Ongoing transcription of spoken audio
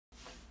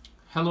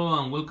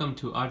Hello and welcome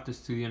to Art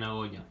Studio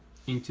Nagoya.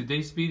 In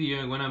today's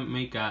video I'm gonna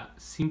make a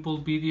simple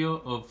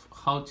video of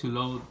how to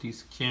load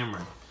this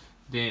camera,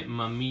 the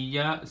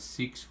Mamiya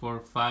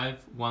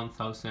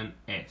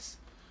 645-1000S.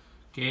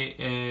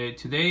 Okay,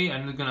 today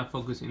I'm not gonna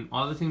focus on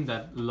all the things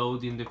that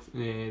load in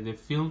the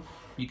film,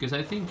 because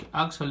I think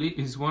actually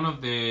it's one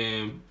of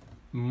the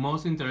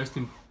most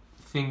interesting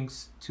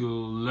things to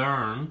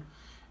learn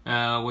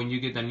when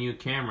you get a new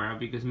camera,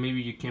 because maybe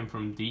you came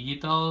from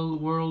digital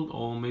world,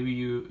 or maybe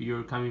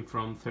you're coming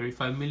from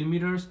 35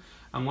 millimeters.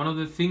 And one of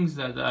the things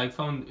that I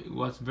found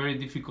was very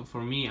difficult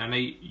for me, and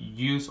I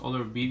use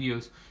other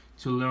videos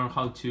to learn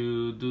how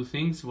to do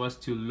things, was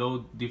to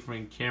load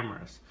different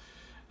cameras.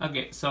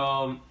 Okay,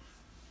 so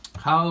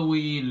how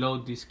we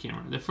load this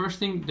camera? The first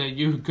thing that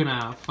you're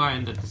gonna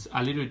find that's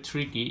a little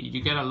tricky,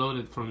 you gotta load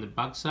it from the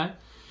back side.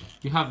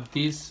 You have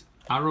this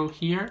arrow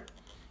here,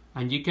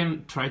 and you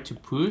can try to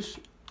push,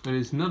 but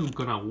it's not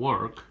gonna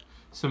work.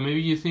 So maybe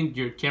you think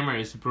your camera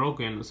is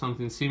broken or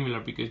something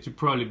similar, because you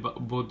probably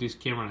bought this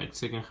camera like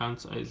second hand.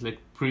 So it's like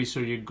pretty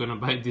sure you're gonna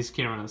buy this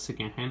camera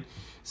second hand.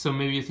 So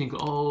maybe you think,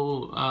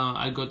 oh,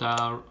 I got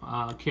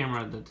a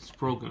camera that is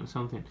broken or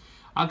something.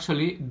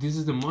 Actually, this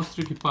is the most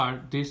tricky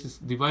part. This is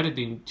divided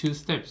in two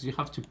steps. You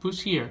have to push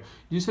here.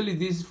 Usually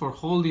this is for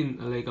holding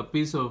like a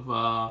piece of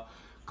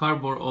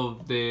cardboard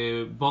of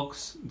the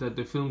box that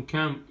the film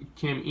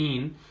came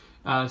in.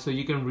 So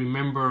you can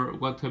remember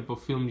what type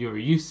of film you're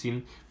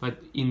using.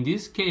 But in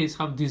this case,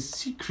 have this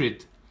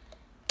secret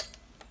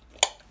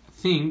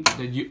thing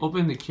that you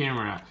open the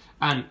camera,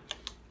 and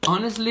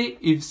honestly,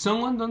 if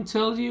someone don't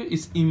tell you,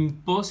 it's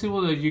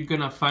impossible that you're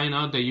gonna find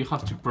out that you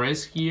have to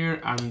press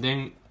here and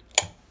then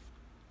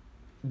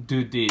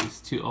do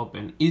this to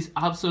open. It's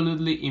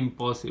absolutely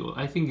impossible.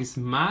 I think it's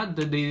mad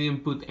that they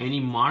didn't put any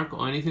mark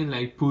or anything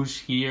like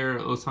push here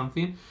or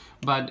something,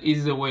 but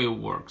it's the way it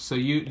works. So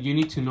you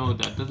need to know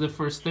that. That's the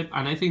first step,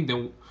 and I think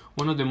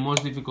one of the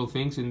most difficult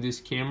things in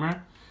this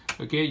camera.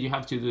 Okay, you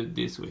have to do it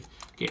this way.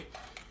 Okay,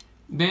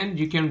 then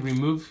you can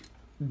remove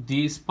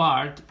this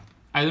part.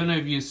 I don't know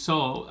if you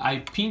saw, I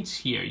pinch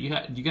here. You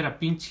gotta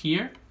pinch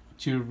here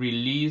to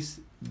release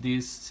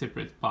this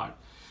separate part.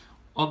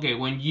 Okay,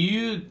 when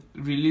you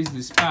release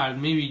this part,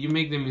 maybe you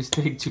make the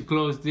mistake to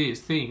close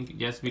this thing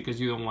just because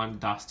you don't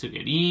want dust to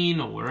get in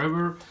or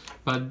wherever.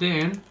 But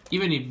then,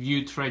 even if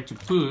you try to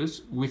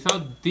push,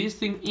 without this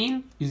thing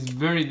in, it's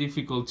very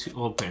difficult to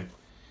open.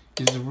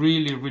 It's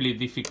really, really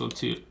difficult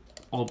to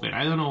open.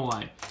 I don't know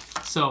why.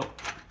 So,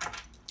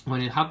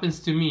 when it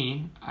happens to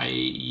me, I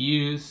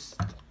use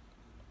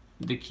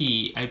the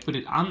key, I put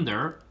it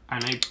under,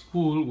 and I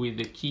pull with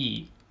the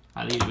key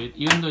a little bit,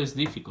 even though it's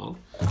difficult.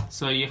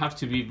 So you have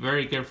to be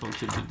very careful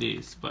to do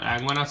this, but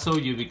I'm gonna show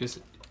you because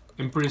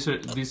I'm pretty sure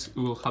this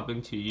will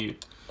happen to you.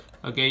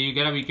 Okay, you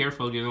gotta be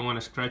careful, you don't want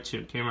to scratch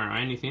your camera or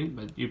anything,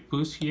 but you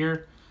push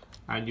here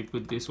and you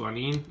put this one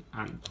in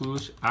and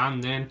push,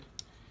 and then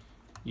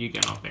you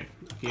can open.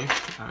 Okay,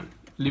 and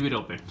leave it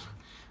open.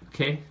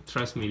 Okay,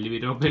 trust me, leave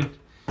it open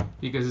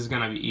because it's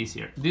gonna be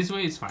easier. This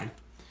way it's fine.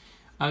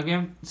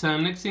 Okay, so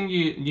next thing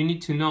you need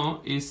to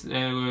know is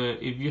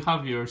if you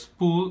have your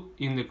spool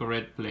in the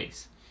correct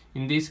place.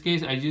 In this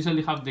case, I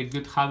usually have the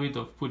good habit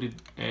of put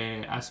it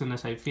as soon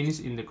as I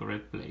finish in the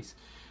correct place.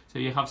 So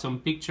you have some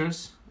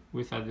pictures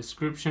with a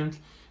description.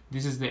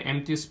 This is the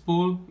empty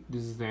spool.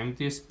 This is the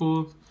empty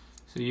spool.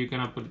 So you're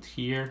gonna put it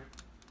here.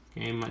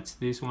 Okay, match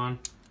this one.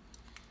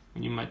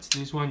 When you match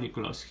this one, you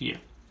close here.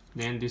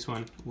 Then this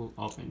one will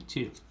open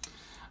too.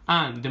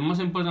 And the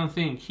most important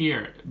thing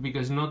here,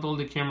 because not all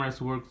the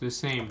cameras work the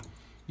same,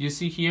 you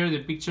see here the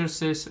picture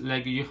says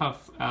like you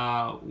have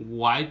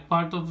white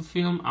part of the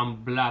film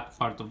and black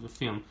part of the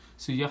film,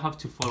 so you have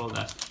to follow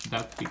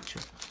that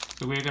picture.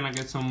 So we're gonna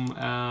get some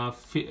film,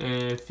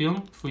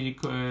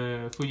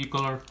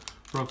 Fujicolor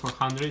Pro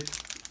 400,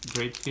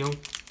 great film.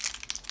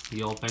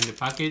 You open the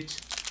package.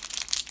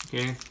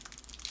 Okay.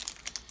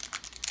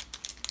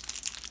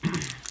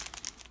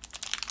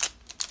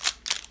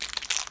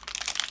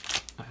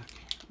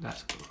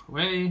 That's go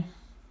away,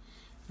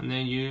 and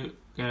then you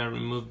gotta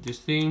remove this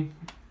thing.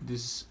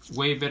 This is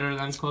way better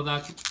than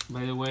Kodak,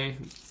 by the way.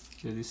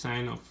 The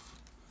design of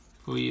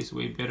Fuji is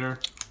way better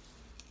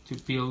to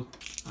peel.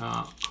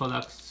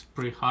 Kodak's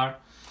pretty hard.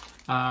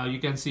 You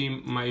can see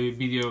my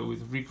video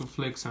with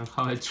Ricoflex and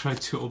how I try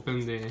to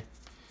open the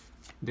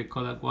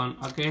Kodak one.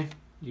 Okay,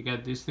 you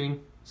got this thing,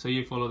 so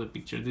you follow the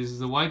picture. This is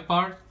the white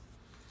part,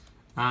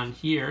 and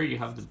here you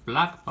have the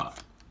black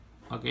part.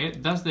 Okay,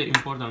 that's the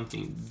important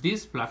thing.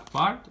 This black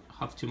part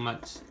have to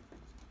match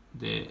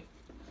the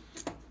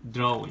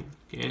drawing.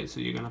 Okay, so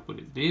you're gonna put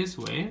it this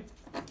way.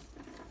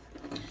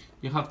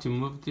 You have to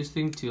move this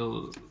thing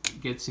till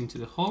it gets into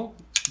the hole,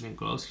 then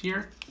close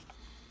here.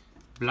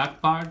 Black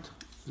part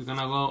is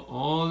gonna go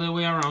all the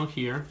way around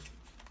here.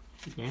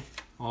 Okay,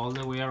 all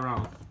the way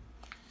around.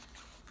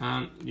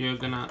 And you're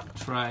gonna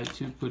try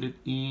to put it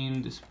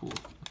in the spool.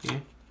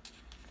 Okay,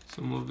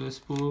 so move the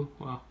spool.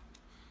 Wow.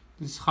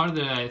 It's harder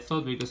than I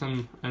thought because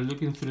I'm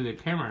looking through the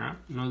camera,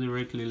 not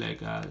directly like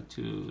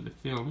to the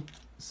film,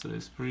 so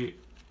it's pretty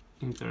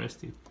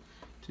interesting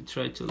to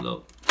try to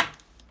load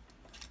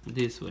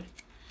this way.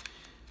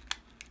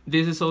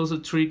 This is also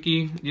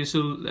tricky. You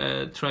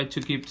should try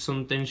to keep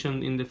some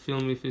tension in the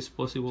film if it's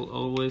possible,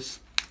 always.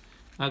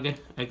 Okay,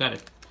 I got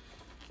it.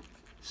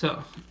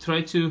 So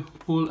try to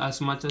pull as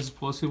much as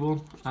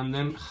possible and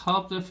then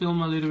help the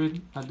film a little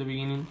bit at the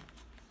beginning.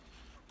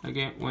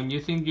 Okay, when you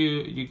think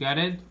you got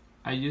it,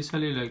 I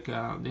usually like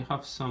they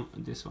have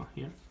this one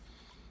here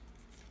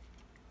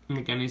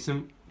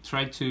mechanism.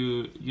 Try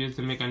to use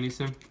the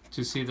mechanism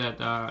to see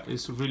that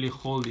it's really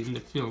holding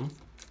the film.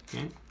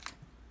 Okay,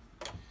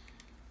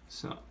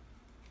 so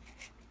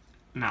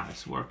now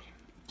it's working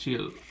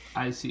till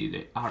I see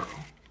the arrow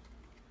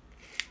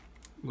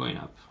going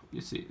up.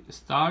 You see the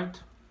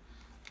start,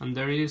 and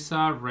there is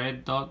a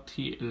red dot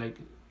here, like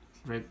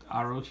red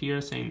arrow here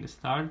saying the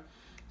start.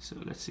 So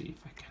let's see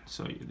if I can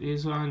show you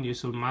this one. You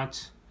should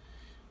match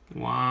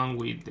one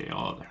with the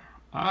other.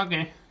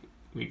 Okay,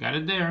 we got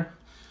it there.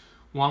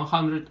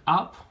 100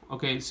 up.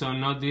 Okay, so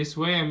not this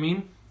way, I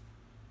mean.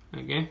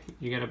 Okay,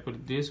 you gotta put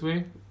it this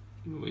way,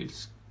 which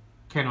is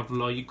kind of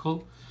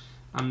logical.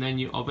 And then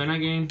you open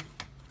again,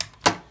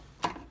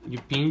 you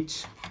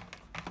pinch,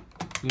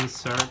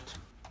 insert,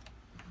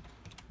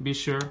 be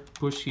sure,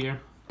 push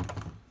here,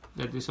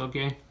 that is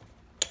okay,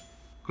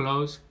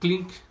 close,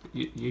 click,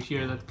 you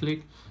hear that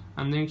click,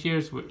 and then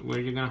here's where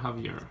you're gonna have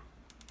your,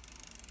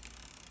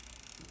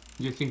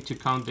 you think to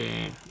count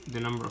the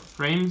number of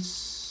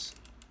frames,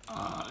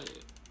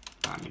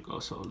 and it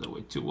goes all the way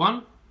to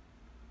 1,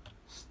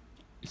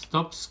 it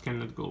stops,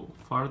 cannot go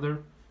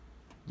farther,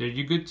 there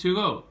you're good to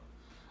go.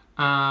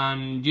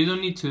 And you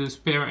don't need to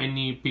spare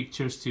any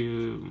pictures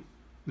to,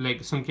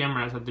 like some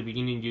cameras at the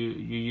beginning you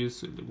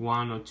use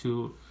 1 or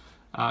 2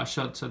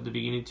 shots at the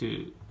beginning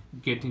to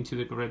get into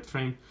the correct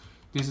frame.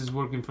 This is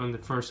working from the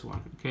first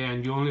one, okay,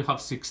 and you only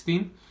have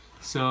 16,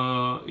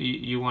 so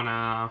you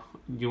wanna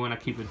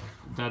keep it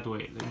that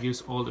way, like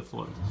use all the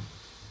photos.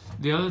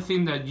 The other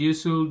thing that you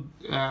should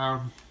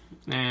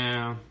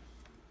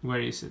where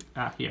is it?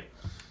 Here.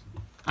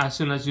 As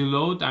soon as you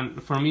load,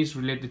 and for me it's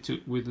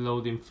related with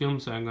loading film,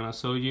 so I'm gonna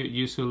show you.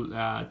 You should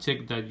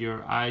check that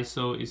your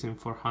ISO is in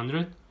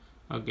 400,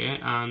 okay,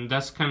 and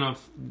that's kind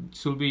of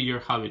should be your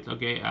habit,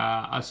 okay.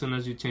 As soon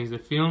as you change the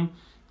film,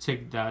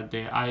 check that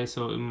the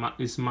ISO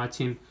is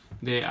matching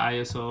the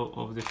ISO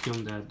of the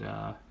film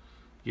that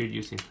you're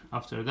using.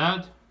 After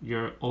that,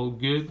 you're all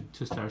good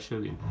to start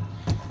shooting.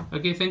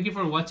 Okay, thank you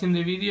for watching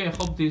the video. I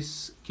hope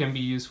this can be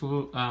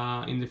useful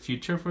in the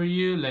future for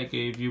you. Like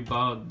if you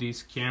bought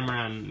this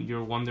camera and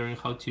you're wondering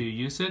how to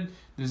use it,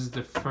 this is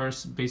the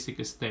first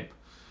basic step.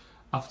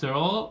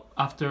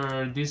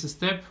 After this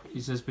step,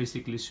 it's just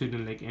basically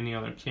shooting like any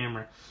other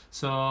camera.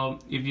 So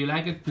if you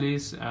like it,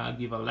 please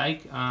give a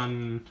like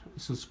and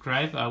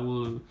subscribe. I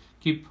will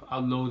keep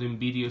uploading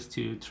videos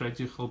to try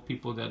to help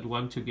people that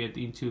want to get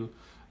into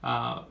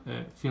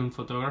film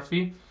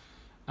photography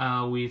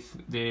with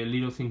the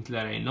little things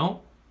that I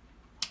know.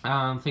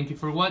 Thank you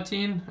for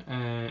watching.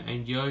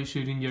 Enjoy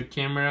shooting your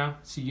camera.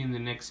 See you in the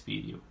next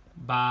video.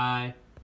 Bye.